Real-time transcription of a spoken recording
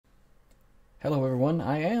Hello everyone,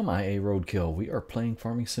 I am IA Roadkill. We are playing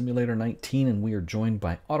Farming Simulator 19 and we are joined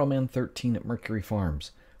by Automan13 at Mercury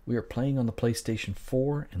Farms. We are playing on the PlayStation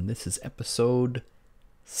 4 and this is episode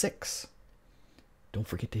 6. Don't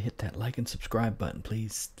forget to hit that like and subscribe button,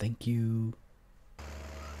 please. Thank you.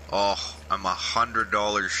 Oh, I'm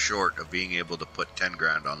 $100 short of being able to put 10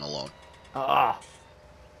 grand on the loan. Ah!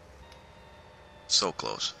 So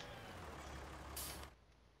close.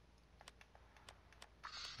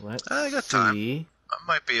 Let's I got see. time. I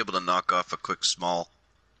might be able to knock off a quick small.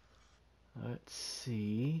 Let's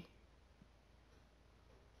see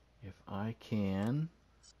if I can.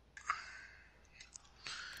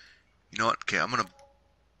 You know what? Okay, I'm gonna.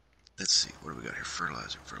 Let's see. What do we got here?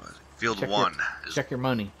 Fertilizer. Field 1. Check your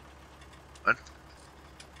money. What?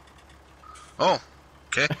 Oh,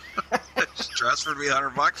 okay. Just transferred me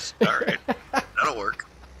 $100. All right, that'll work.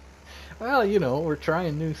 Well, you know, we're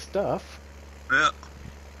trying new stuff. Yeah.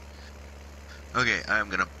 Okay, I'm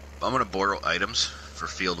gonna borrow items for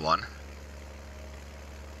Field 1.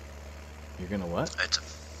 You're gonna what? It's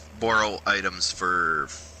borrow items for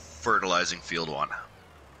fertilizing Field 1.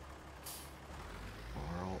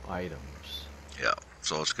 Borrow items. Yeah,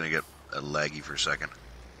 so it's gonna get a laggy for a second.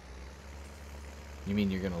 You mean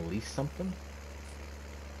you're gonna lease something?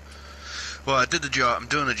 Well, I did the job. I'm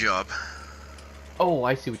doing the job. Oh,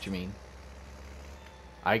 I see what you mean.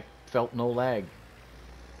 I felt no lag.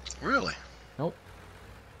 Really? Nope.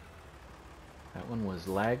 That one was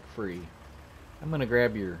lag free. I'm gonna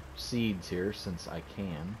grab your seeds here since I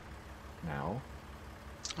can. Now.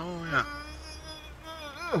 Oh,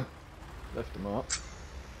 yeah. Lift them up.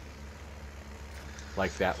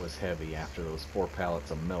 Like that was heavy after those 4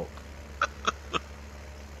 pallets of milk.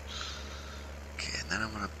 Okay, and then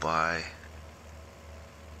I'm gonna buy.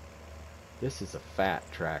 This is a fat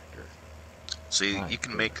tractor. So you can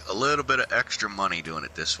goodness. make a little bit of extra money doing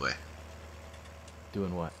it this way.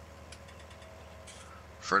 Doing what?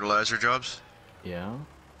 Fertilizer jobs? Yeah?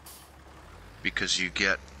 Because you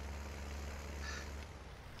get.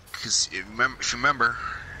 Because if you remember,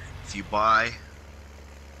 if you buy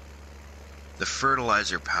the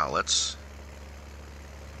fertilizer pallets,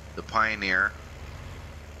 the Pioneer,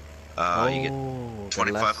 you get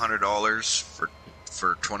 $2,500 for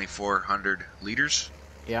 2,400 liters.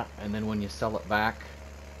 Yeah, and then when you sell it back,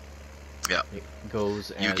 Yeah, it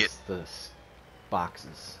goes You as get- the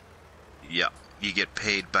boxes. yeah, you get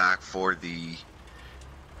paid back for the.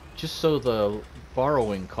 Just so the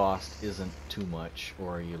borrowing cost isn't too much,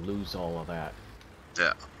 or you lose all of that.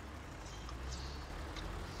 Yeah.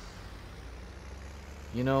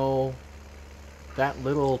 You know, that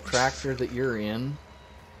little tractor that you're in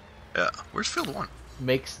Yeah. Where's Field 1?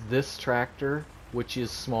 makes this tractor, which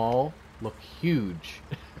is small, look huge.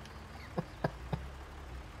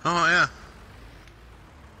 Oh, yeah.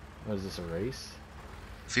 What is this, a race?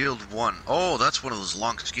 Field 1. Oh, that's one of those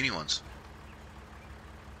long, skinny ones.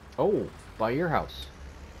 Oh, by your house.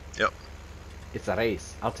 Yep. It's a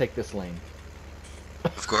race. I'll take this lane.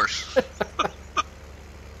 Of course.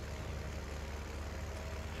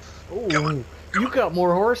 Oh, Come on, you got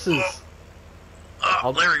more horses.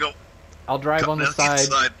 Oh, there we go. I'll drive on the side.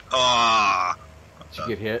 Ah. Did you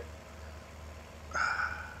get hit?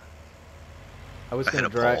 I was I hit gonna a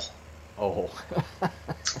drive. pole. Oh.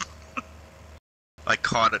 I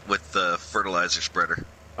caught it with the fertilizer spreader.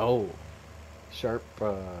 Oh. Sharp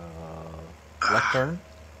left turn.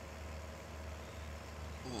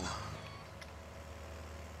 Ooh.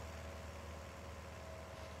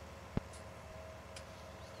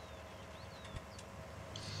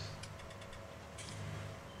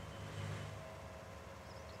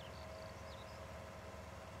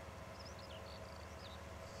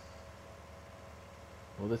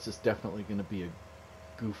 Well, this is definitely going to be a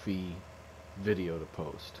goofy video to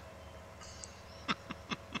post.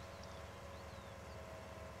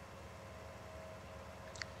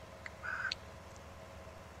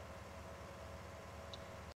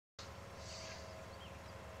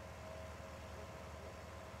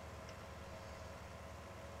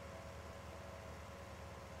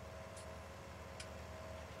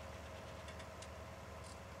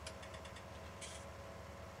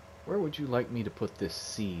 Where would you like me to put this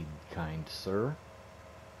seed, kind sir?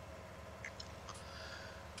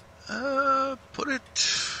 Put it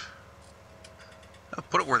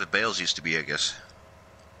where the bales used to be, I guess.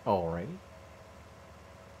 Alrighty.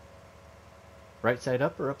 Right side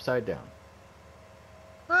up or upside down?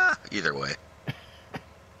 Either way.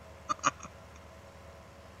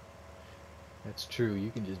 That's true.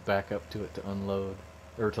 You can just back up to it to unload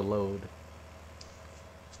or to load.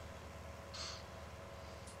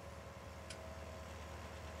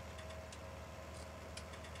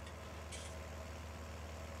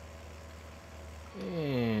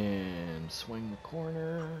 swing the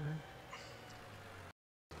corner.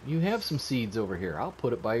 You have some seeds over here. I'll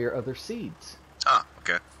put it by your other seeds. Ah,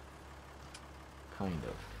 okay. Kind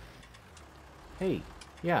of. Hey,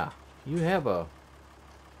 yeah, you have a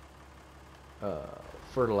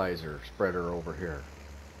fertilizer spreader over here.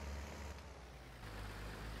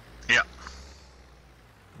 Yeah.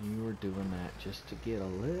 You were doing that just to get a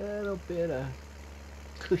little bit of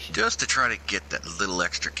cushion. Just to try to get that little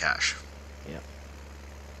extra cash. Yep.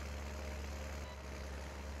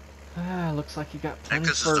 Ah, looks like you got plenty of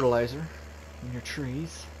this is fertilizer in your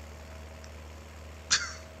trees.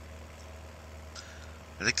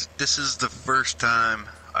 I think this is the first time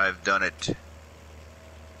I've done it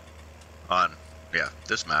on, yeah,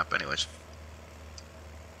 this map anyways.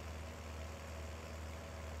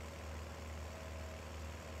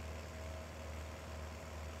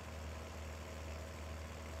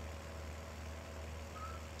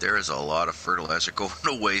 There is a lot of fertilizer going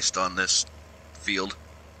to waste on this field.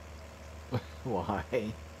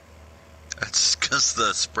 Why? That's because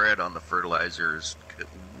the spread on the fertilizer is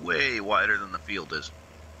way wider than the field is.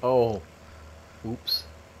 Oh, oops.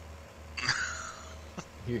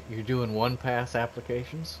 You're doing one pass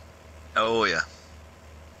applications? Oh yeah.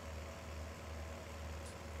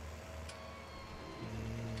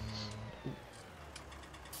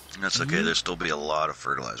 That's okay, there'll still be a lot of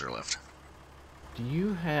fertilizer left. Do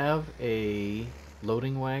you have a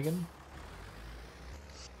loading wagon?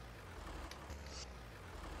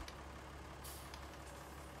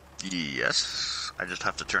 Yes. I just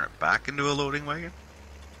have to turn it back into a loading wagon?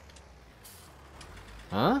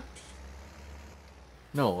 Huh?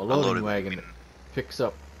 No, a loading wagon that picks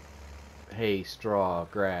up hay, straw,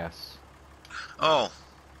 grass. Oh.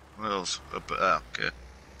 Well, okay.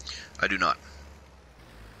 I do not.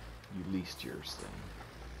 You leased yours then.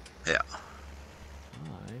 Yeah.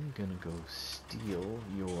 I'm gonna go steal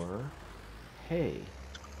your hay.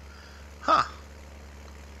 Huh.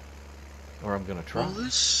 Or I'm gonna try. Well,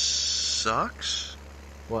 this sucks.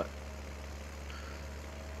 What?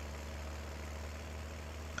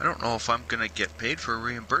 I don't know if I'm gonna get paid for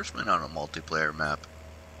reimbursement on a multiplayer map.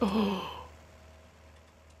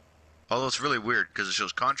 Although it's really weird because it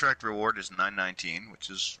shows contract reward is $9.19, which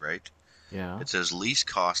is right. Yeah. It says lease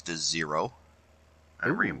cost is 0,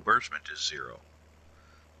 and reimbursement is 0.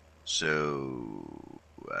 So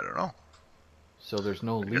I don't know. So there's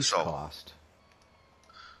no lease cost.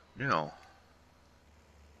 No.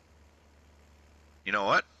 You know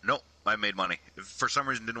what? Nope. I made money. For some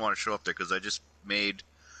reason, didn't want to show up there because I just made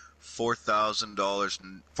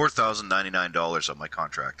 $4,099 on my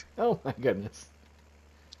contract. Oh my goodness.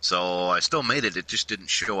 So I still made it. It just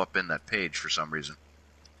didn't show up in that page for some reason.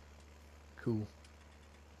 Cool.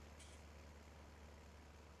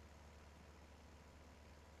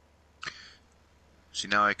 See,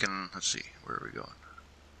 now I can, let's see, where are we going?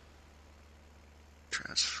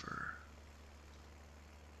 Transfer.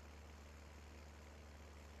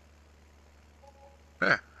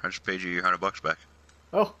 Yeah, I just paid you your $100 back.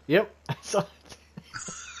 Oh, yep. I saw it.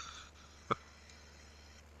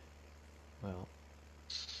 Well,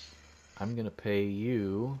 I'm going to pay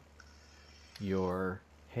you your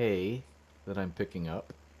hay that I'm picking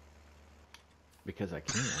up because I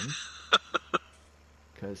can.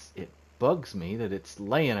 Because it bugs me that it's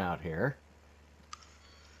laying out here.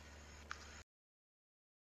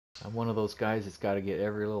 I'm one of those guys that's got to get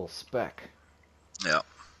every little speck. Yeah.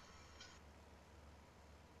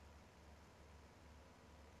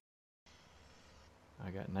 I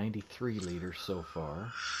got 93 liters so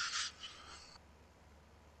far.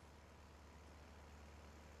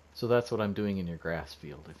 So that's what I'm doing in your grass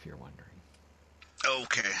field, if you're wondering.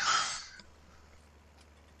 Okay.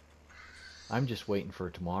 I'm just waiting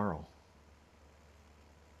for tomorrow.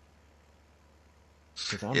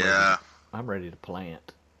 Because I'm ready to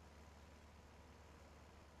plant.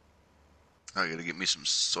 I gotta get me some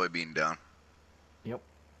soybean down. Yep.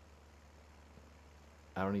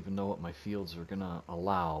 I don't even know what my fields are gonna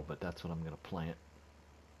allow, but that's what I'm gonna plant.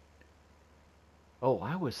 Oh,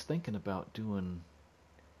 I was thinking about doing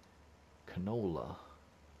canola.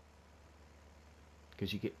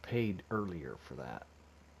 Because you get paid earlier for that.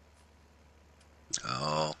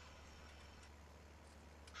 Oh.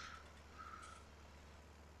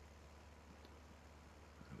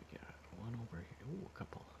 We got one over here. Ooh, a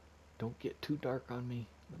couple. Don't get too dark on me.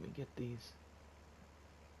 Let me get these.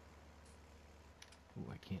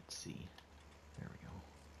 Ooh, I can't see. There we go.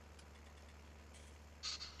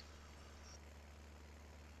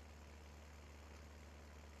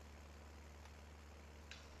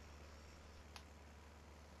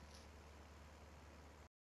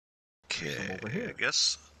 Okay, Some over here. I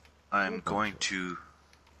guess I'm going to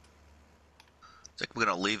think I'm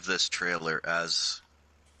going to leave this trailer as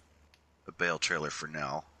a bale trailer for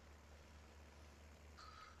now.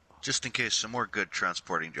 Just in case some more good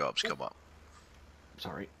transporting jobs come up.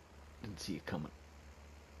 Sorry, didn't see you coming.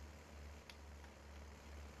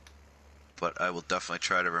 But I will definitely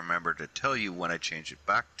try to remember to tell you when I change it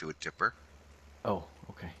back to a tipper. Oh,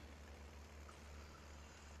 okay.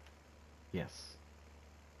 Yes.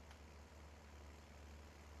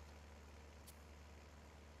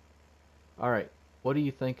 All right. What do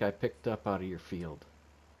you think I picked up out of your field?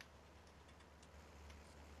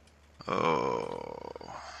 Oh,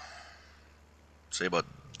 say about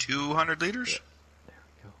 200 liters? There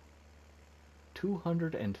we go.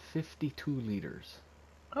 252 liters.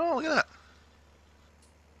 Oh, look at that.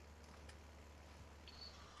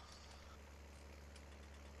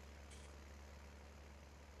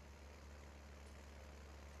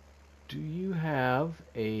 Do you have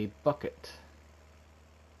a bucket?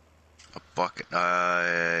 A bucket.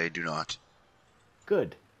 I do not.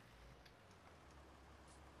 Good.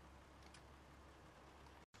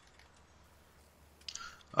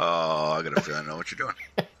 Oh, I got a feeling I know what you're doing.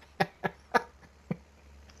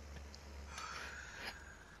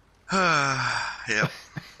 Yep.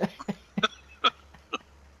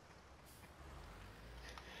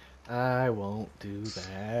 I won't do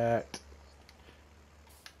that.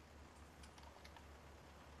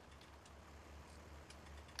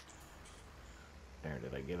 There,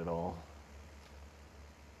 did I get it all?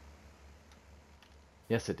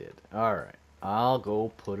 Yes, it did. All right. I'll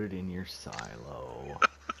go put it in your silo.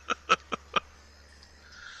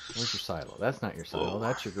 Where's your silo? That's not your silo. Whoa.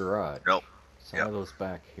 That's your garage. Nope. Silo's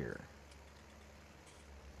back here.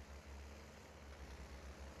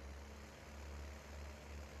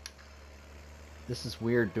 This is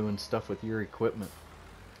weird doing stuff with your equipment.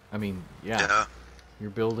 I mean, yeah.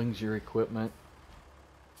 Your buildings, your equipment.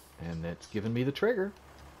 And it's giving me the trigger.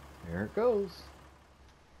 There it goes.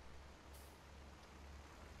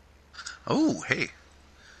 Oh, hey.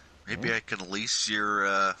 Maybe I can lease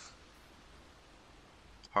your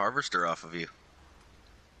harvester off of you.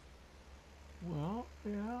 Well,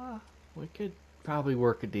 yeah. We could probably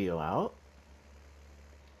work a deal out.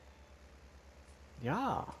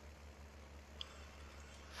 Yeah.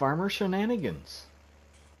 Farmer shenanigans.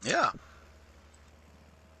 Yeah.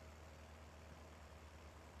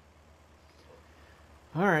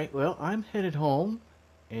 All right, well, I'm headed home,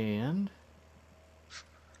 and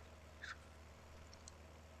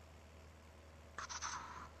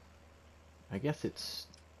I guess it's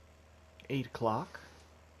 8 o'clock.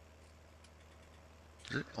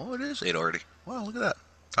 Oh, it is 8 already. Wow, look at that.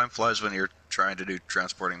 Time flies when you're trying to do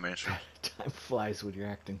transporting ministry. Time flies when you're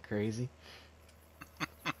acting crazy.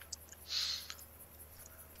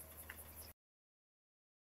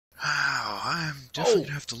 Wow, I'm definitely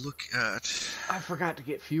gonna have to look at... I forgot to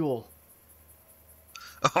get fuel.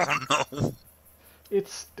 Oh, no.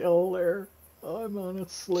 It's still there. I'm on a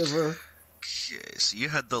sliver. Okay, so you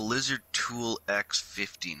had the Lizard Tool X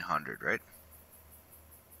 1500, right?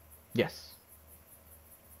 Yes.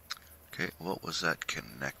 Okay, what was that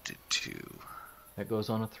connected to? That goes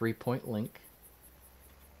on a 3-point link.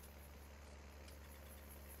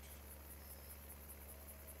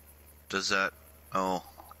 Does that... Oh.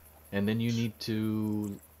 And then you need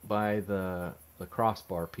to buy the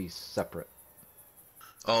crossbar piece separate.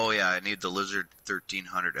 Oh, yeah, I need the Lizard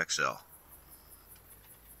 1300 XL.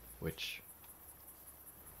 Which,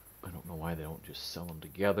 I don't know why they don't just sell them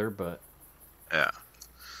together, but... Yeah.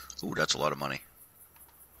 Ooh, that's a lot of money.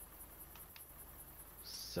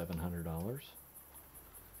 $700.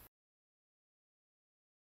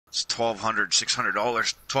 It's $1,200, $600,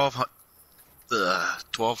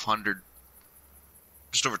 $1,200,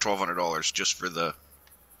 just over $1,200 just for the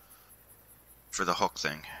hook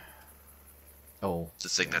thing. Oh, The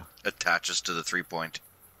thing yeah. that attaches to the 3-point.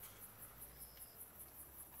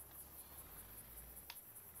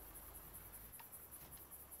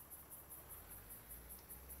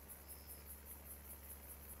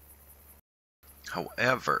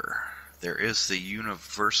 However, there is the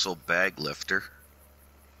universal bag lifter.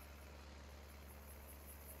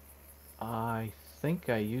 I think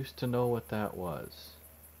I used to know what that was.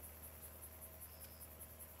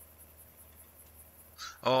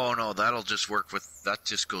 Oh no, that'll just work with, that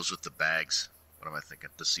just goes with the bags. What am I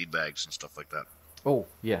thinking? The seed bags and stuff like that. Oh,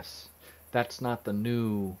 yes. That's not the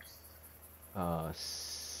new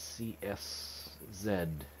CSZ.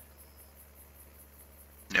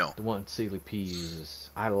 No. The one Sealy P uses.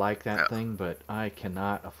 I like that thing, but I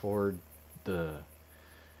cannot afford the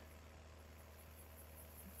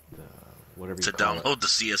whatever you To call download it. the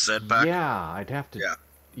CSZ pack? Yeah, I'd have to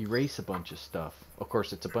erase a bunch of stuff. Of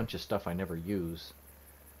course, it's a bunch of stuff I never use.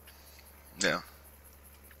 Yeah.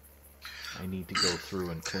 I need to go through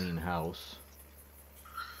and clean house.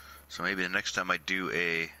 So maybe the next time I do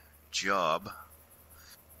a job,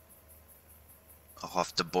 I'll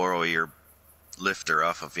have to borrow your lifter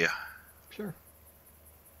off of you. Sure.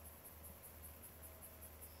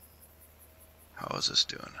 How is this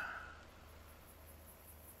doing?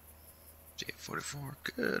 J44,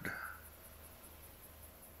 good.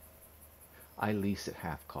 I lease at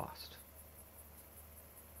half cost.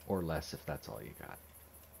 Or less if that's all you got.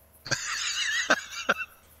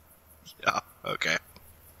 Yeah, okay.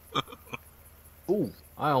 Ooh,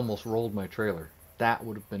 I almost rolled my trailer. That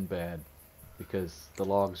would have been bad. Because the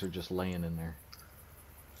logs are just laying in there.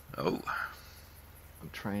 Oh. I'm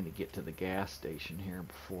trying to get to the gas station here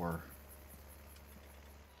before...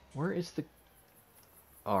 Where is the...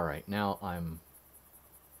 Alright, now I'm...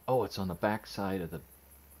 Oh, it's on the back side of the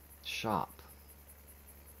shop.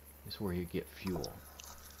 Is where you get fuel.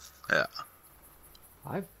 Yeah.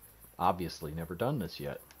 I've obviously never done this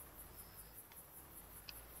yet.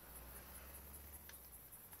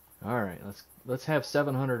 Alright, let's have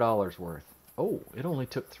 $700 worth. Oh, it only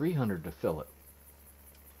took $300 to fill it.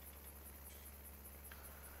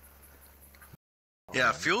 Yeah,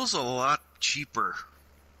 Alright. fuel's a lot cheaper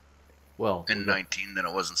Well, in 19 than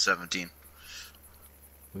it was in 17.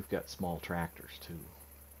 We've got small tractors too.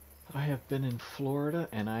 I have been in Florida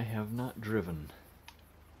and I have not driven.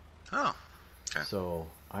 Oh, okay. So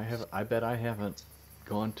I bet I haven't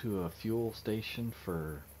gone to a fuel station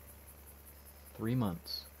for 3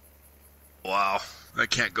 months. Wow, I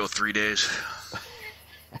can't go 3 days.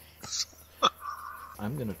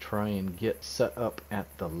 I'm gonna try and get set up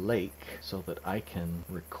at the lake so that I can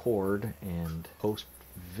record and post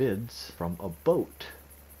vids from a boat.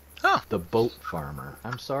 Oh. The boat farmer.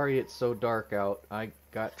 I'm sorry it's so dark out. I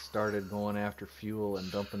got started going after fuel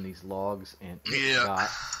and dumping these logs and it got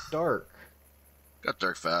dark. Got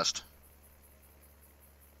dark fast.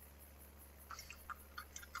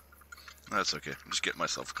 That's okay. I'm just getting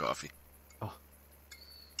myself a coffee. Oh.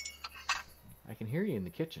 I can hear you in the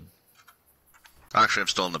kitchen. Actually, I'm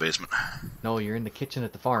still in the basement. No, you're in the kitchen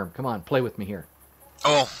at the farm. Come on, play with me here.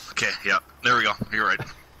 Oh, okay. Yeah, there we go. You're right.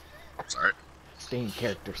 Sorry. Stay in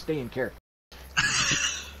character. Stay in character.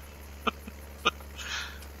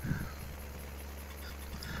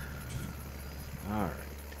 All right.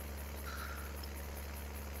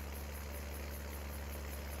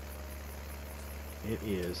 It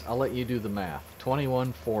is. I'll let you do the math.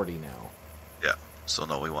 2140 now. Yeah. So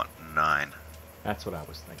no, we want 9. That's what I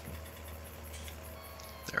was thinking.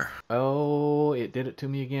 There. Oh, it did it to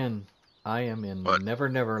me again. I am in What? Never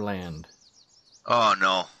Never Land. Oh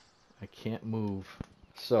no. I can't move.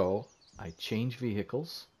 So I change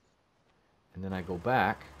vehicles, and then I go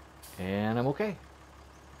back, and I'm okay.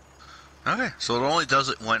 Okay, so it only does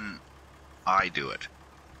it when I do it.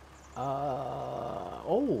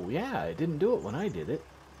 Oh yeah, it didn't do it when I did it.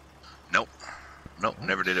 Nope. Nope,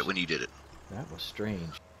 never did it when you did it. That was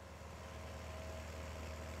strange.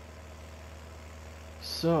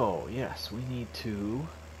 So, yes, we need to...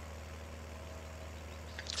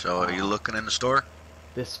 So are you looking in the store?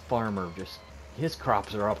 This farmer just... His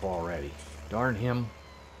crops are up already. Darn him.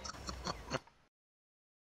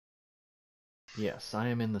 Yes, I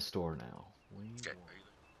am in the store now. Okay.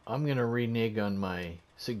 I'm going to renege on my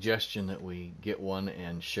suggestion that we get one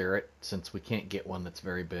and share it, since we can't get one that's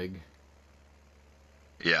very big.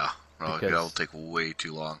 Yeah, well, Because- that'll take way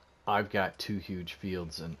too long. I've got 2 huge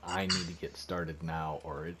fields, and I need to get started now,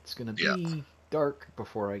 or it's going to be Yeah. dark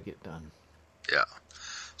before I get done. Yeah.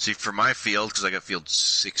 See, for my field, because I got field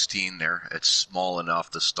 16 there, it's small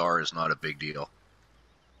enough. The star is not a big deal.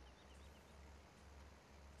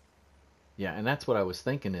 Yeah, and that's what I was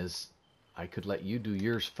thinking is I could let you do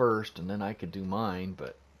yours first, and then I could do mine,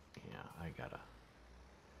 but yeah, I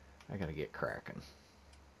gotta get cracking.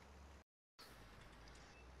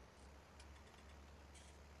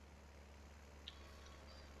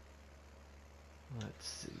 Let's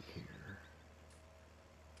see here.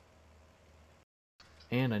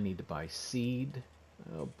 And I need to buy seed.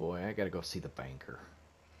 Oh boy, I gotta go see the banker.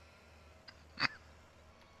 I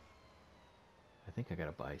think I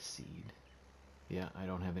gotta buy seed. Yeah, I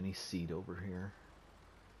don't have any seed over here.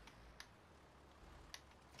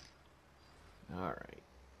 Alright.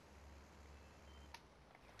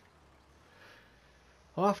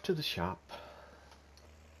 Off to the shop.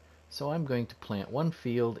 So I'm going to plant 1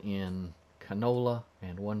 field in canola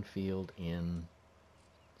and 1 field in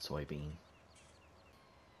soybean.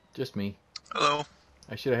 Just me. Hello.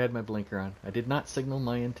 I should have had my blinker on. I did not signal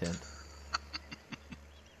my intent.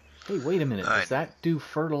 Hey, wait a minute. I Does that do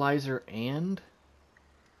fertilizer and...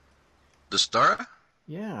 The Stara?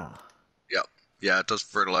 Yeah. Yep. Yeah, it does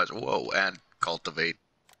fertilizer. Whoa, and cultivate.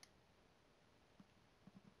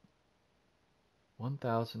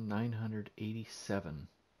 1,987.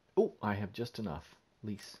 Oh, I have just enough.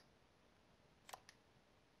 Lease.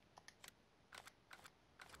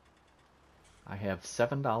 I have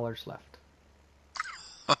 $7 left.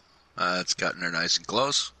 It's gotten her nice and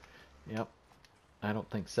close. Yep. I don't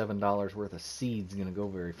think $7 worth of seed's going to go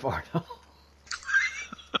very far, though.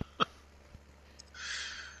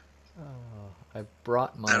 I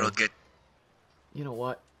brought my... That'll get... You know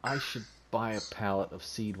what? I should buy a pallet of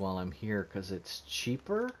seed while I'm here because it's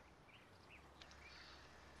cheaper.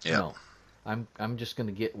 Yeah. No, I'm just going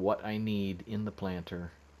to get what I need in the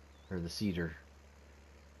planter or the seeder.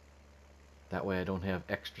 That way I don't have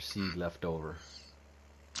extra seed left over.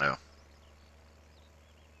 Yeah.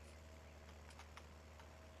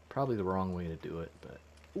 Probably the wrong way to do it, but...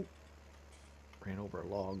 Ooh, ran over a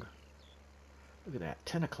log. Look at that,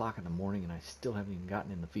 10 o'clock in the morning and I still haven't even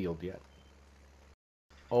gotten in the field yet.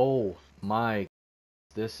 Oh my,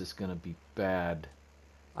 this is going to be bad.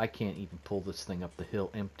 I can't even pull this thing up the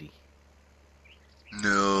hill empty.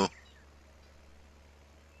 No. Of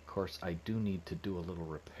course, I do need to do a little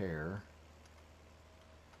repair.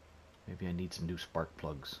 Maybe I need some new spark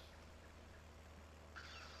plugs.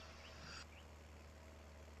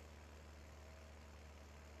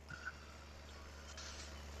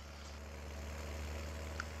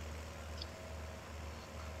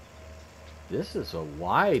 This is a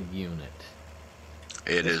wide unit.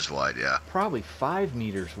 It is wide, yeah. Probably 5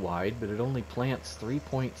 meters wide, but it only plants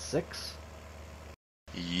 3.6.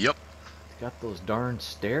 Yep. It's got those darn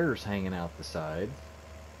stairs hanging out the side.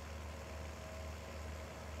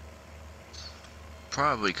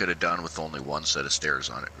 Probably could have done with only one set of stairs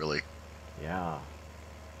on it, really. Yeah.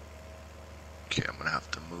 Okay, I'm going to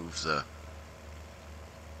have to move the...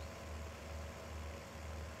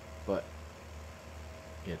 But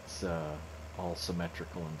it's all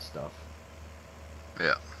symmetrical and stuff.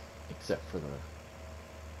 Yeah. Except for the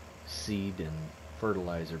seed and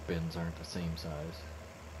fertilizer bins aren't the same size.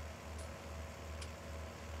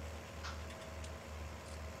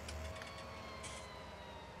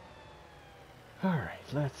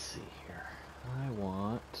 Alright, let's see here. I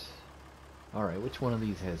want... Alright, which one of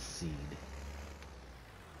these has seed?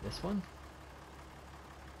 This one?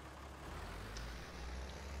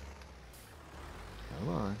 Come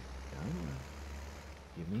on. Come on.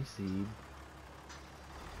 Give me seed.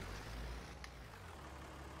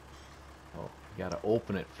 Oh, you gotta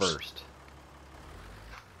open it first.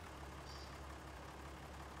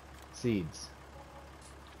 Seeds.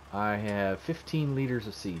 I have 15 liters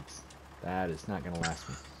of seeds. That is not gonna last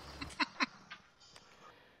me.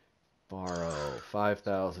 Borrow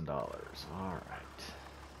 $5,000. Alright.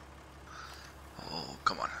 Oh,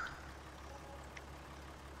 come on.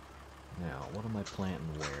 Now, what am I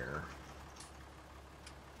planting where?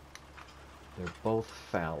 They're both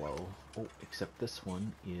fallow. Oh, except this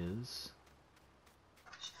one is...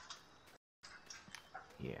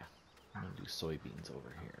 Yeah, I'm gonna do soybeans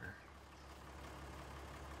over here.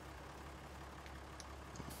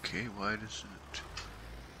 Okay, why doesn't it...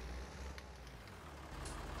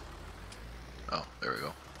 Oh, there we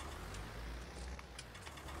go.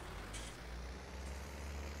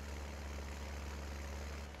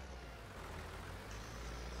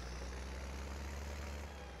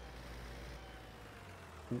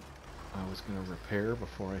 I was going to repair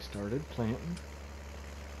before I started planting.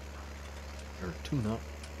 Or tune up.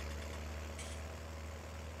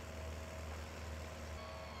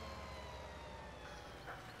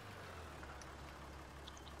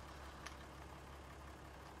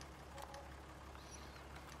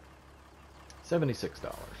 $76.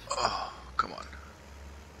 Oh, come on.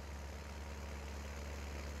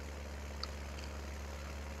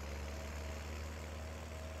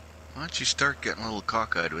 Why don't you start getting a little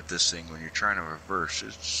cockeyed with this thing when you're trying to reverse?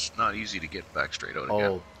 It's not easy to get back straight out again.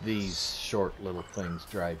 Oh, these short little things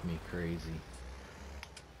drive me crazy.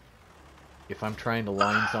 If I'm trying to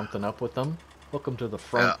line something up with them, hook them to the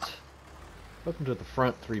front. Yeah. Hook them to the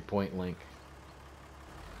front 3-point link.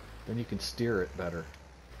 Then you can steer it better.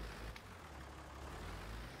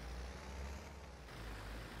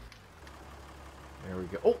 There we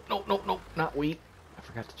go. Oh, no, no, no, not wheat. I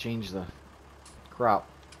forgot to change the crop.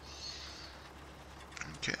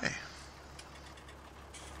 Okay.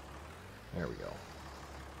 There we go.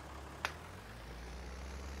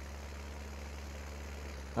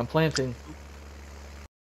 I'm planting.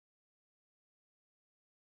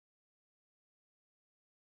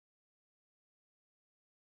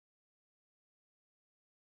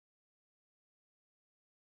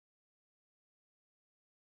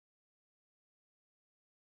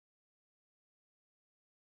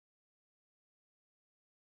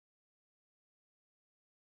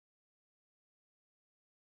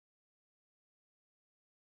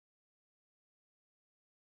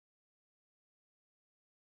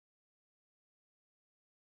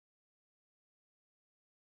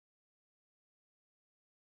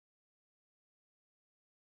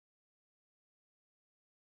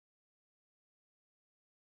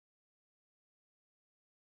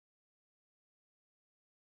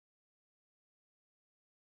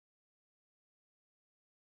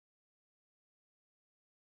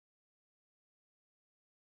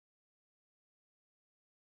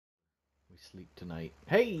 sleep tonight.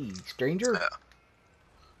 Hey, stranger!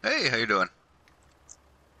 Hey, how you doing?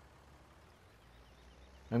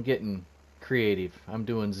 I'm getting creative. I'm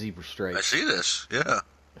doing zebra I stripes. see this. Yeah.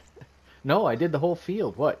 No, I did the whole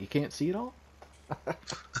field. What, you can't see it all?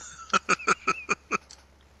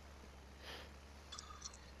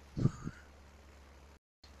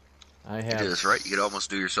 I You have... did this right. You could almost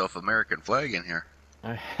do yourself American flag in here.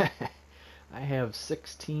 I have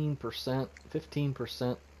 16%,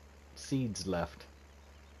 15% seeds left.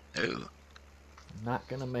 Ooh. I'm not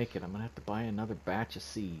going to make it. I'm going to have to buy another batch of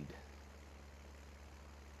seed.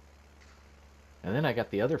 And then I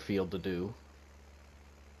got the other field to do.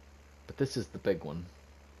 But this is the big one.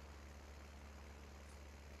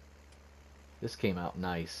 This came out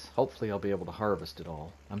nice. Hopefully I'll be able to harvest it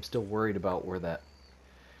all. I'm still worried about where that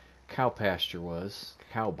cow pasture was.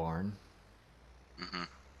 Cow barn. Mm-hmm.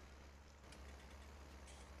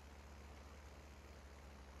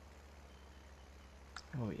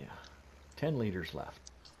 Oh yeah. 10 liters left.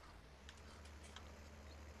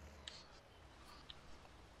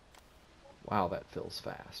 Wow, that fills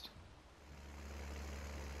fast.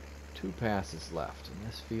 2 passes left, and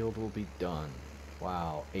this field will be done.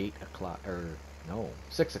 Wow, 8 o'clock, or no,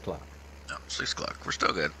 6 o'clock. No, 6 o'clock. We're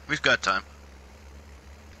still good. We've got time.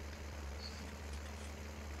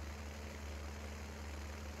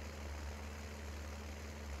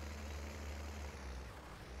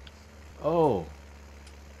 Oh,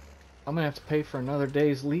 I'm gonna have to pay for another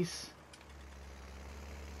day's lease.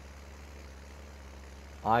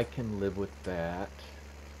 I can live with that.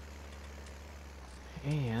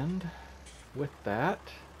 And with that,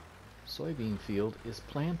 soybean field is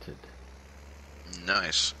planted.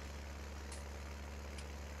 Nice.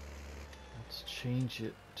 Let's change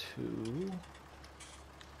it to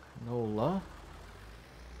canola.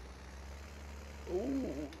 Oh,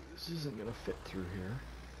 this isn't gonna fit through here.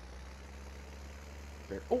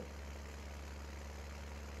 There. Oh.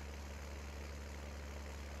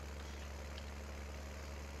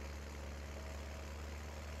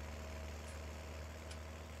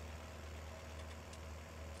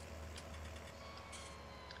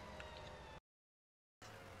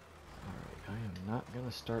 I am not going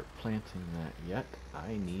to start planting that yet.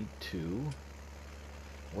 I need to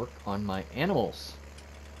work on my animals.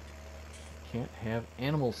 Can't have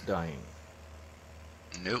animals dying.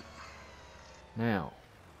 Nope. Now,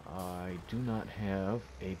 I do not have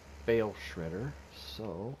a bale shredder,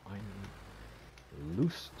 so I need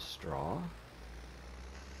loose straw.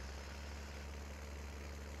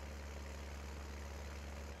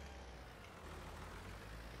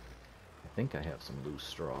 I think I have some loose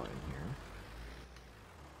straw in here.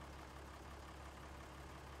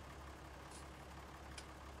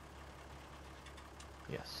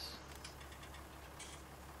 Yes.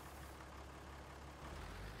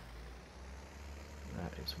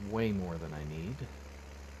 That is way more than I need.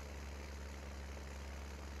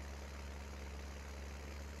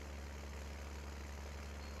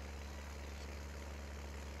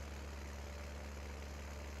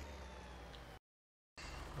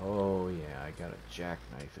 Oh yeah, I gotta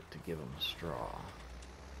jackknife it to give him straw.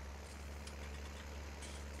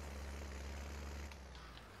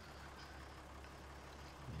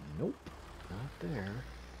 Nope, not there.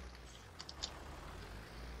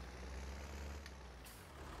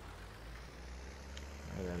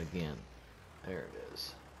 Try that again. There it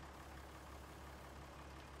is.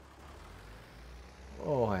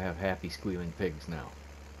 Oh, I have happy squealing pigs now.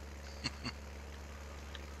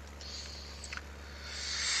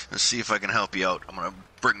 Let's see if I can help you out. I'm gonna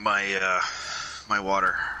bring my my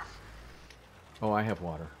water. Oh, I have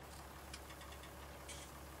water.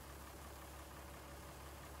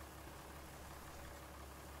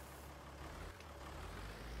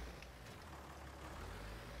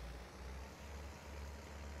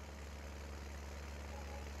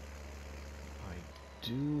 I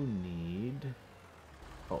do need...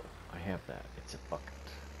 Oh, I have that. It's a bucket.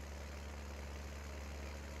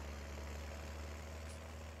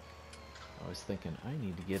 I was thinking I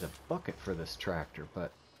need to get a bucket for this tractor,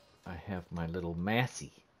 but I have my little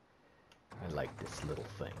Massey. I like this little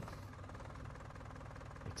thing.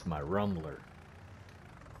 It's my rumbler.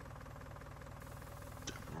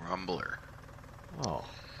 Rumbler. Oh.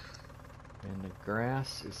 And the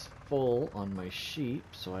grass is full on my sheep,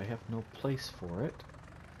 so I have no place for it.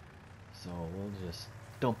 So we'll just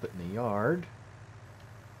dump it in the yard.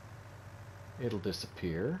 It'll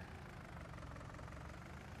disappear.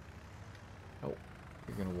 Oh,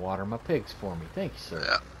 you're gonna water my pigs for me. Thank you, sir.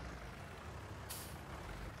 Yeah.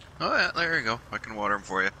 Oh yeah, there you go. I can water them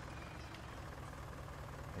for you.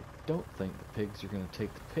 I don't think the pigs are gonna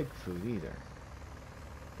take the pig food either.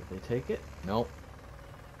 Did they take it? Nope.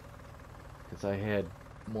 Because I had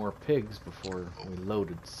more pigs before we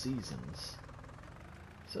loaded seasons.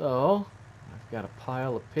 So, I've got a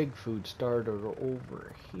pile of pig food started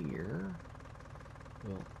over here.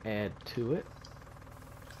 We'll add to it.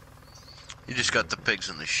 You just got the pigs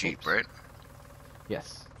and the sheep, right?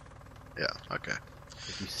 Yes. Yeah, okay.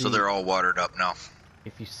 If you see, So they're all watered up now.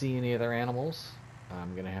 if you see any other animals,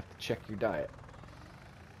 I'm going to have to check your diet.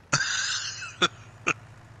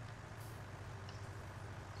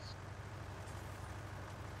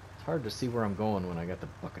 It's hard to see where I'm going when I got the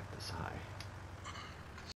bucket this high.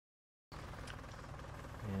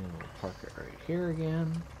 And we'll park it right here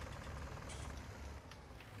again.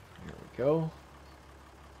 There we go.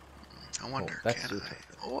 I wonder, that's can your I?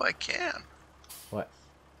 Oh, I can. What?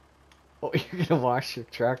 Oh, you're gonna wash your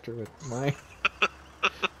tractor with mine?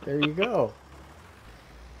 There you go.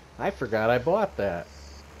 I forgot I bought that.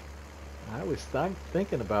 I was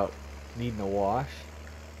thinking about needing a wash.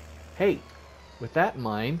 Hey, with that in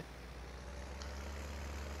mind,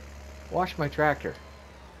 wash my tractor.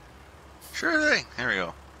 Sure thing. Here we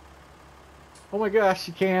go. Oh my gosh,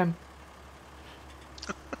 you can.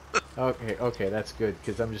 Okay, that's good,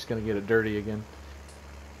 because I'm just going to get it dirty again.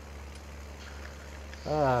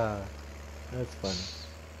 Ah, that's funny.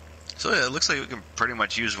 So yeah, it looks like we can pretty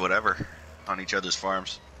much use whatever on each other's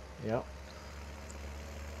farms. Yep.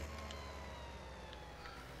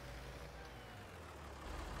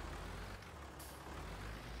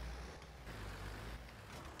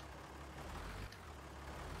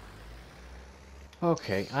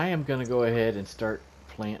 Okay, I am going to go ahead and start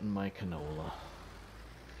planting my canola.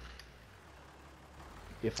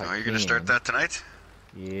 If I Oh, you're can. going to start that tonight?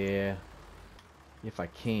 Yeah. If I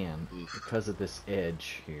can, Oof. because of this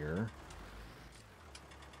edge here.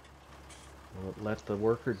 Will it let the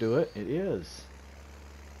worker do it? It is.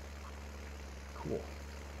 Cool.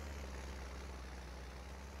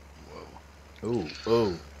 Whoa.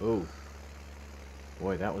 Oh.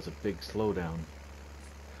 Boy, that was a big slowdown.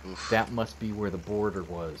 Oof. That must be where the border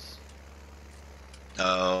was.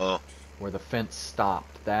 Oh. Where the fence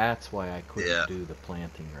stopped. That's why I couldn't Yeah. do the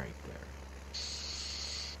planting right there.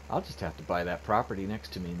 I'll just have to buy that property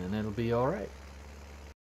next to me and then it'll be alright.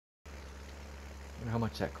 Wonder how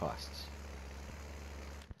much that costs.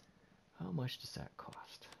 How much does that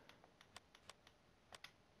cost?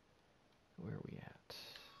 Where are we at?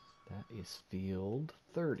 That is field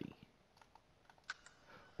 30.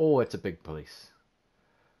 Oh, it's a big place.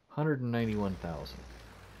 191,000.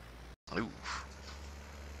 Oof.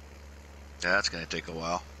 Yeah, that's going to take a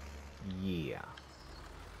while. Yeah.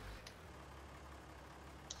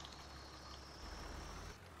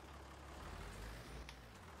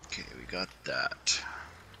 Okay, we got that.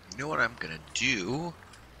 You know what I'm going to do?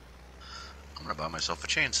 I'm going to buy myself a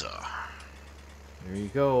chainsaw. There you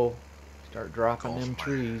go. Start dropping Going them for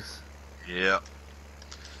trees. Yeah.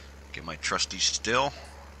 Get my trusty steel.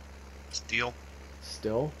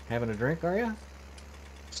 Still having a drink, are you?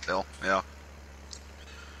 Still, yeah.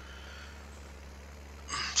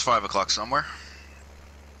 It's 5 o'clock somewhere.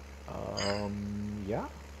 Yeah.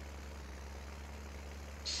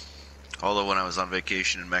 Although when I was on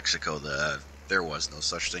vacation in Mexico, there was no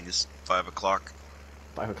such thing as 5 o'clock.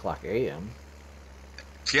 5 o'clock a.m.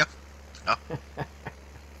 Yep. Yeah.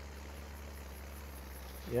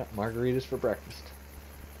 Yeah, margaritas for breakfast.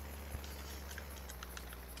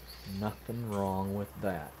 Nothing wrong with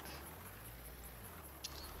that.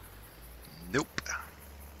 Nope.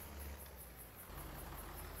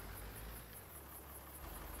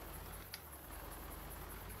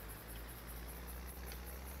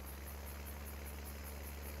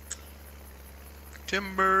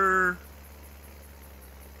 Timber.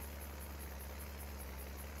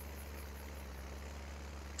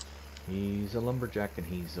 He's a lumberjack and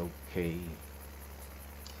he's okay.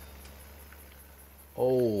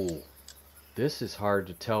 Oh, this is hard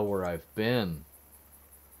to tell where I've been.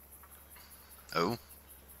 Oh.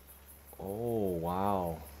 Oh,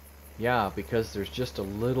 wow. Yeah, because there's just a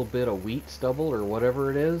little bit of wheat stubble or whatever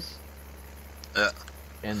it is. Yeah.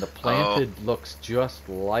 And the planted looks just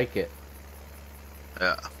like it.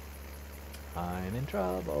 Yeah. I'm in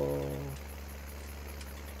trouble.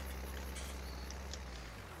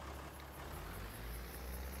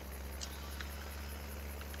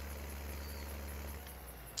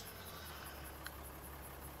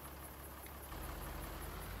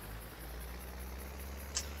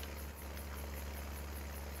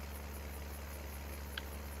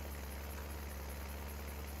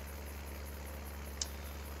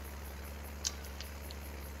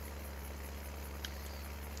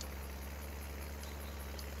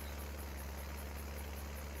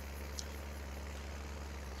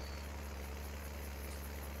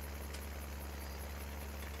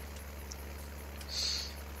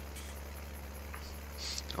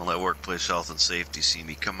 let workplace health and safety see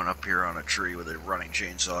me coming up here on a tree with a running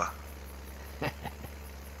chainsaw.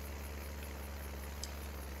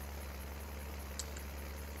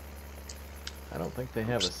 I don't think they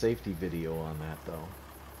have a safety video on that, though.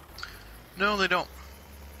 No, they don't.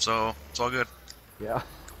 So, it's all good. Yeah.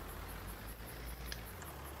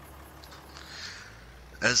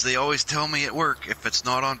 As they always tell me at work, if it's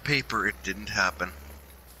not on paper, it didn't happen.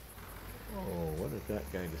 Oh, what did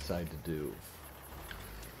that guy decide to do?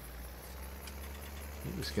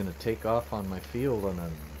 He was going to take off on my field on a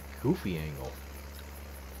goofy angle.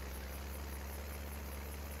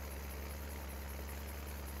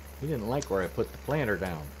 He didn't like where I put the planter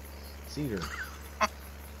down. Cedar.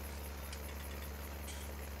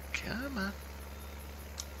 Come on.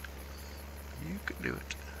 You can do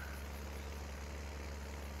it.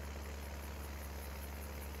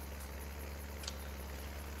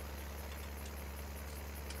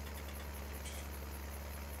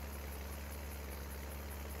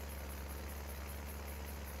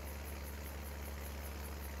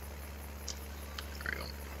 There we go.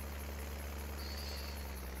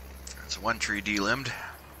 That's one tree delimbed.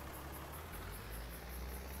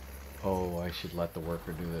 Oh, I should let the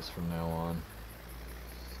worker do this from now on.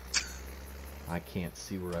 I can't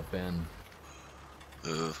see where I've been.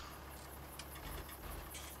 Ugh.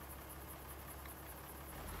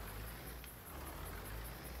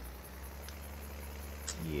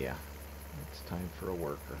 Yeah, it's time for a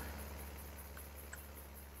worker.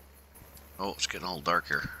 Oh, it's getting a little dark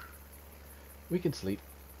here. We can sleep.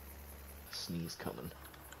 A sneeze coming.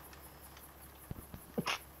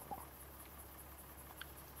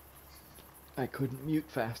 I couldn't mute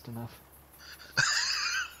fast enough.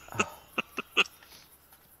 Oh.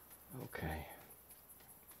 Okay.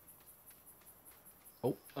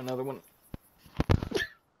 Oh, another one.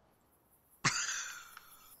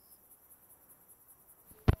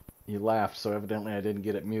 You laughed, so evidently I didn't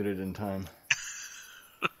get it muted in time.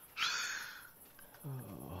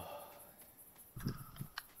 Oh.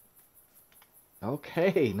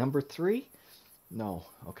 Okay, number 3? No,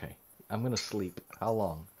 okay. I'm gonna sleep. How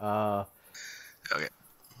long? Okay.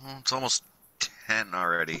 Well, it's almost 10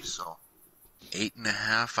 already, so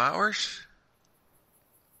 8.5 hours?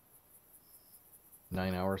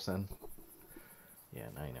 9 hours then? Yeah,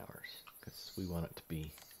 9 hours. Because we want it to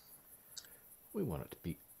be...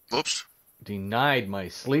 Whoops. Denied my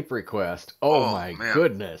sleep request. Oh my man.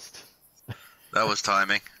 goodness. That was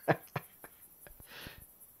timing.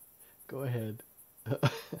 Go ahead.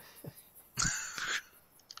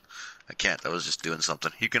 I can't. I was just doing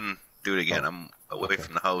something. You can do it again. Oh, I'm away okay.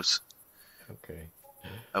 from the house. Okay.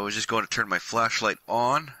 I was just going to turn my flashlight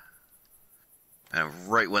on, and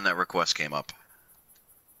right when that request came up.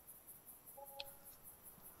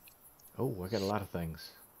 Oh, I got a lot of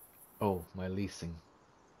things. Oh, my leasing.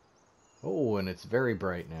 Oh, and it's very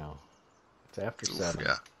bright now. It's after 7.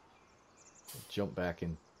 Yeah. We'll jump back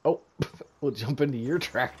in. Oh, we'll jump into your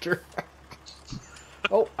tractor.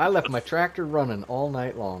 Oh, I left my tractor running all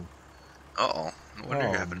night long. Uh-oh. No wonder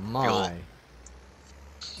you're having my.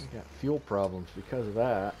 fuel. I got fuel problems because of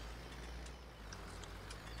that.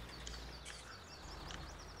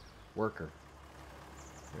 Worker.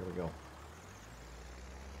 There we go.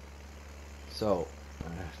 So,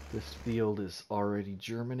 this field is already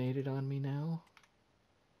germinated on me now.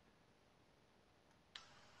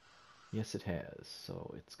 Yes, it has.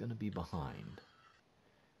 So it's going to be behind,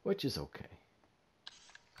 which is okay.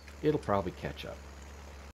 It'll probably catch up.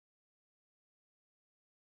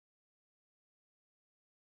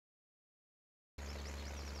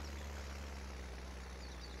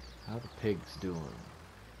 How the pigs doing?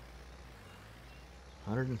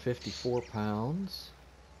 154 pounds.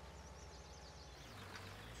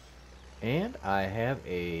 And I have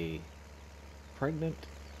a pregnant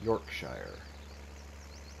Yorkshire.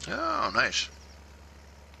 Oh, nice.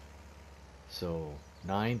 So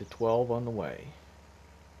 9 to 12 on the way.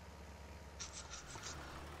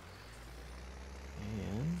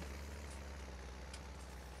 And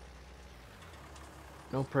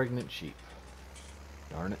no pregnant sheep.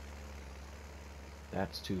 Darn it.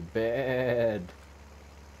 That's too bad.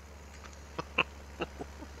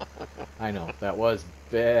 I know, that was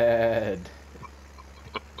bad.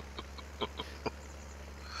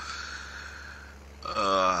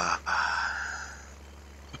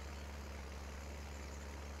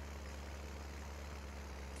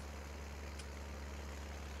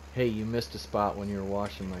 Hey, you missed a spot when you were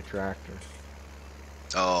washing my tractor.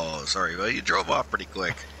 Oh, sorry. Well, you drove off pretty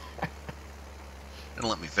quick. Didn't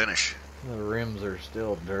let me finish. The rims are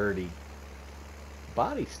still dirty.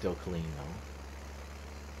 Body's still clean, though.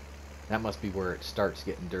 That must be where it starts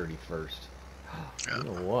getting dirty first. You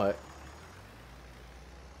know what?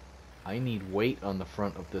 I need weight on the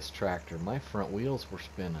front of this tractor. My front wheels were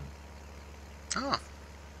spinning. Oh.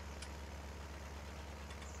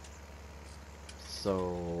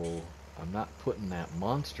 So I'm not putting that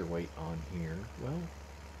monster weight on here. Well,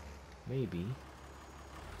 maybe.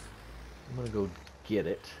 I'm gonna go get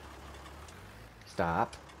it.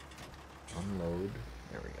 Stop. Unload.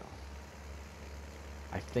 There we go.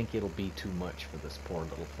 I think it'll be too much for this poor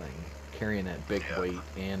little thing. Carrying that big weight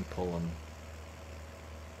and pulling.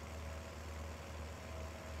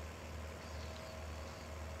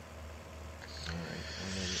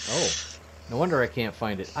 Alright. Oh! No wonder I can't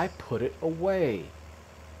find it. I put it away.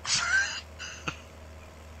 It's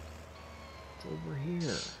over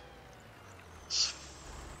here.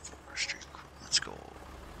 Let's go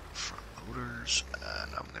front loaders,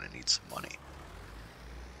 and I'm gonna need some money.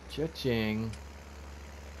 Cha-ching.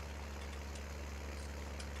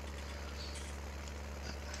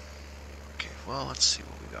 Okay, well, let's see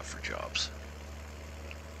what we got for jobs.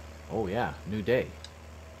 Oh yeah, new day.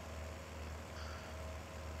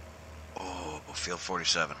 Oh, field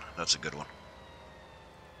 47. That's a good one.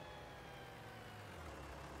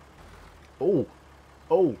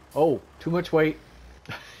 Oh, oh, too much weight.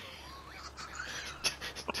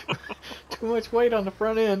 Too much weight on the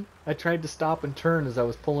front end. I tried to stop and turn as I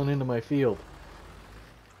was pulling into my field.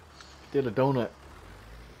 Did a donut.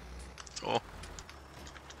 Oh.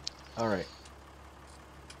 Alright.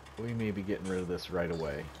 We may be getting rid of this right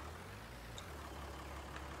away.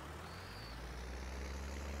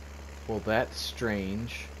 Well, that's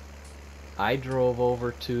strange. I drove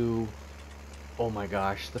over to... Oh my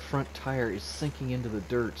gosh, the front tire is sinking into the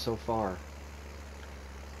dirt so far.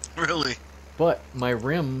 Really? But my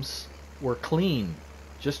rims were clean.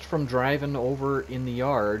 Just from driving over in the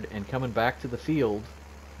yard and coming back to the field,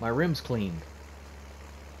 my rims cleaned.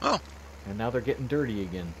 Oh. And now they're getting dirty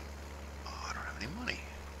again. Oh, I don't have any money.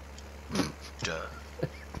 Duh.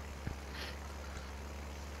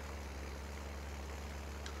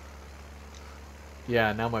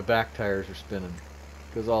 Yeah, now my back tires are spinning.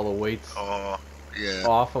 Because all the weight's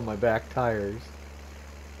off of my back tires.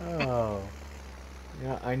 Oh.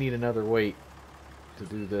 Yeah, I need another weight to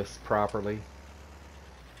do this properly.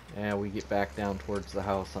 Yeah, we get back down towards the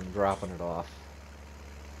house. I'm dropping it off.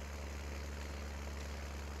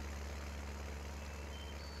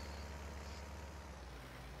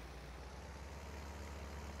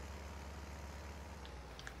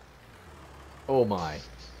 Oh my.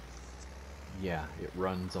 Yeah, it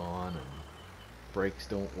runs on and brakes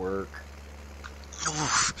don't work.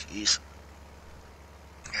 Oh, jeez.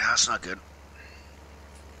 Yeah, that's not good.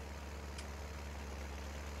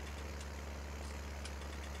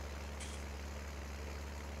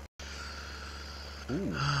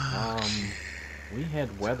 Ooh, we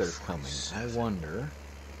had weather coming. I wonder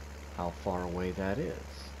how far away that is.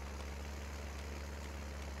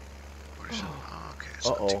 What is it? Oh, okay, it's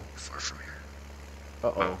not too far from here.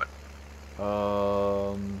 Uh-oh.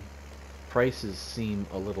 Prices seem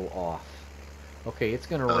a little off. Okay, it's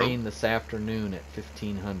gonna rain this afternoon at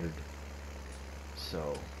 1500.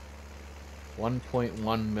 So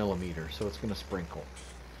 1.1 millimeters, so it's gonna sprinkle.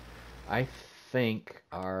 I think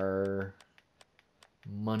our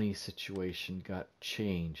money situation got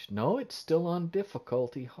changed. No, it's still on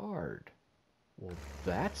difficulty hard. Well,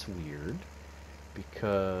 that's weird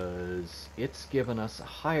because it's given us a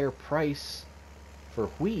higher price for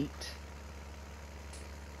wheat.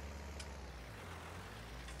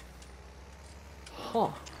 Huh.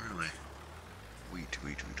 Really? Wheat.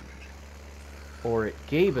 Or it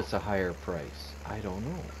gave us a higher price. I don't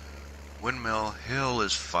know. Windmill Hill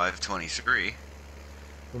is 523.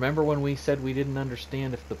 Remember when we said we didn't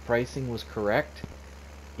understand if the pricing was correct?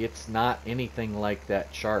 It's not anything like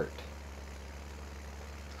that chart.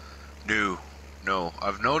 No.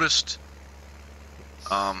 I've noticed.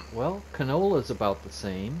 Well, canola's about the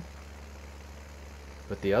same,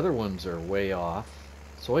 but the other ones are way off.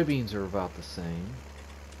 Soybeans are about the same.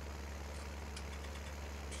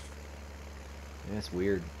 That's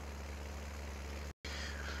weird.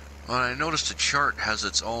 Well, I noticed the chart has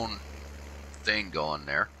its own thing going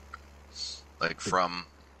there. Like from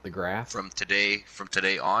the graph? From today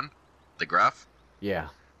on, the graph? Yeah.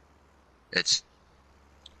 It's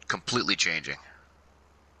completely changing.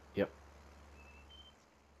 Yep.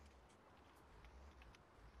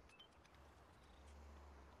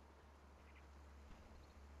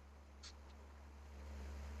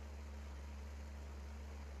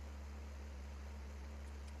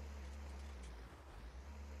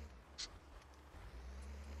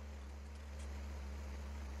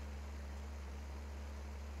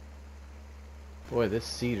 Boy, this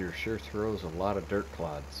cedar sure throws a lot of dirt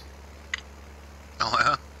clods. Oh,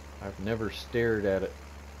 yeah? I've never stared at it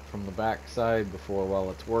from the back side before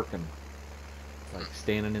while it's working. Like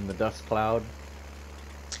standing in the dust cloud.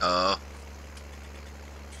 Uh,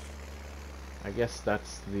 I guess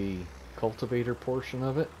that's the cultivator portion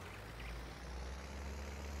of it.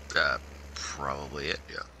 probably it,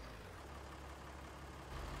 yeah.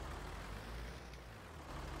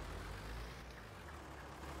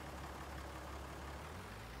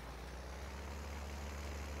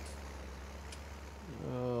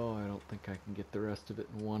 Oh, I don't think I can get the rest of it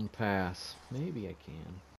in one pass. Maybe I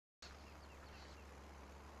can.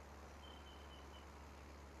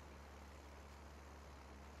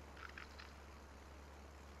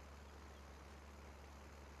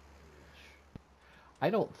 I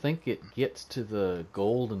don't think it gets to the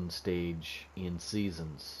golden stage in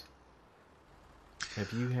seasons.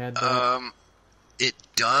 Have you had that? It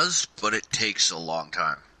does, but it takes a long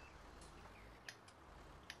time.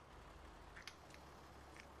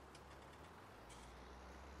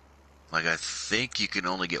 Like, I think you can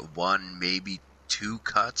only get one, maybe two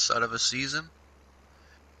cuts out of a season.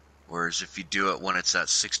 Whereas if you do it when it's at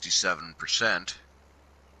 67%,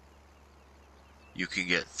 you can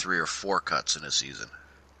get 3 or 4 cuts in a season.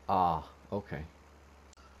 Ah, okay.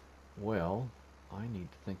 Well, I need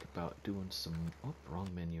to think about doing some... Oh, wrong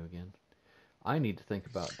menu again. I need to think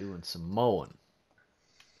about doing some mowing.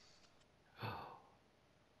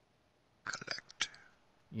 Collect.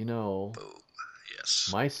 You know, Boom. Yes.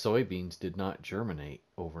 my soybeans did not germinate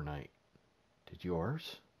overnight. Did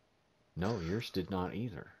yours? No, yours did not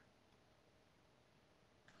either.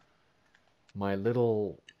 My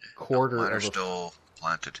little quarter Mine are of still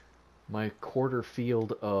planted. my quarter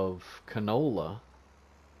field of canola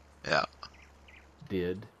Yeah.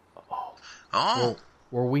 did. Oh, Oh,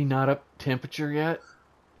 were we not up temperature yet?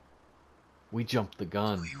 We jumped the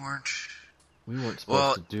gun. we weren't. We weren't supposed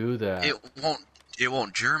Well, to do that. it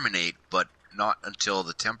won't germinate, but not until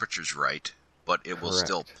the temperature's right. But it will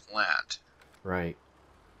still Correct. plant. Right.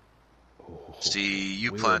 Oh, See,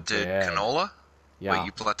 you we were planted bad. canola? Yeah. Wait,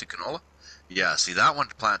 you planted canola? Yeah, see, that one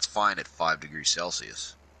plants fine at 5 degrees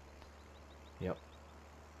Celsius. Yep.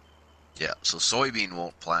 Yeah, so soybean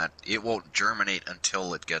won't plant, it won't germinate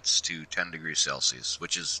until it gets to 10 degrees Celsius,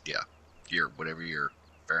 which is, yeah, whatever your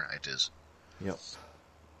Fahrenheit is. Yep.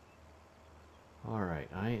 Alright,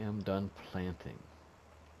 I am done planting.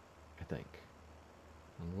 I think.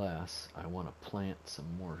 Unless I want to plant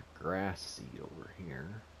some more grass seed over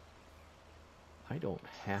here. I don't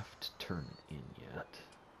have to turn it in yet.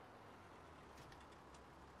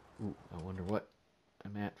 Ooh, I wonder what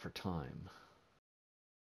I'm at for time.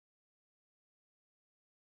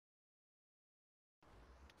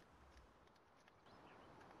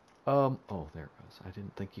 Oh, there it goes. I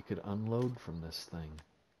didn't think you could unload from this thing.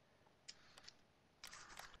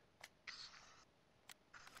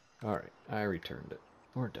 Alright, I returned it.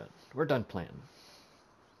 We're done. We're done planting.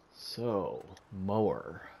 So,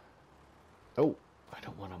 mower. Oh, I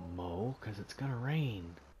don't want to mow because it's going to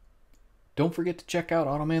rain. Don't forget to check out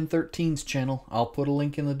Automan13's channel. I'll put a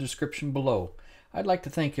link in the description below. I'd like to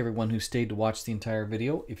thank everyone who stayed to watch the entire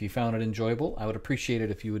video. If you found it enjoyable, I would appreciate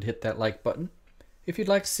it if you would hit that like button. If you'd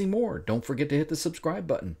like to see more, don't forget to hit the subscribe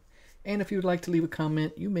button. And if you'd like to leave a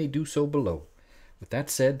comment, you may do so below. With that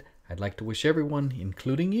said, I'd like to wish everyone,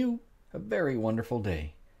 including you, a very wonderful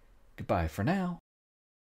day. Goodbye for now.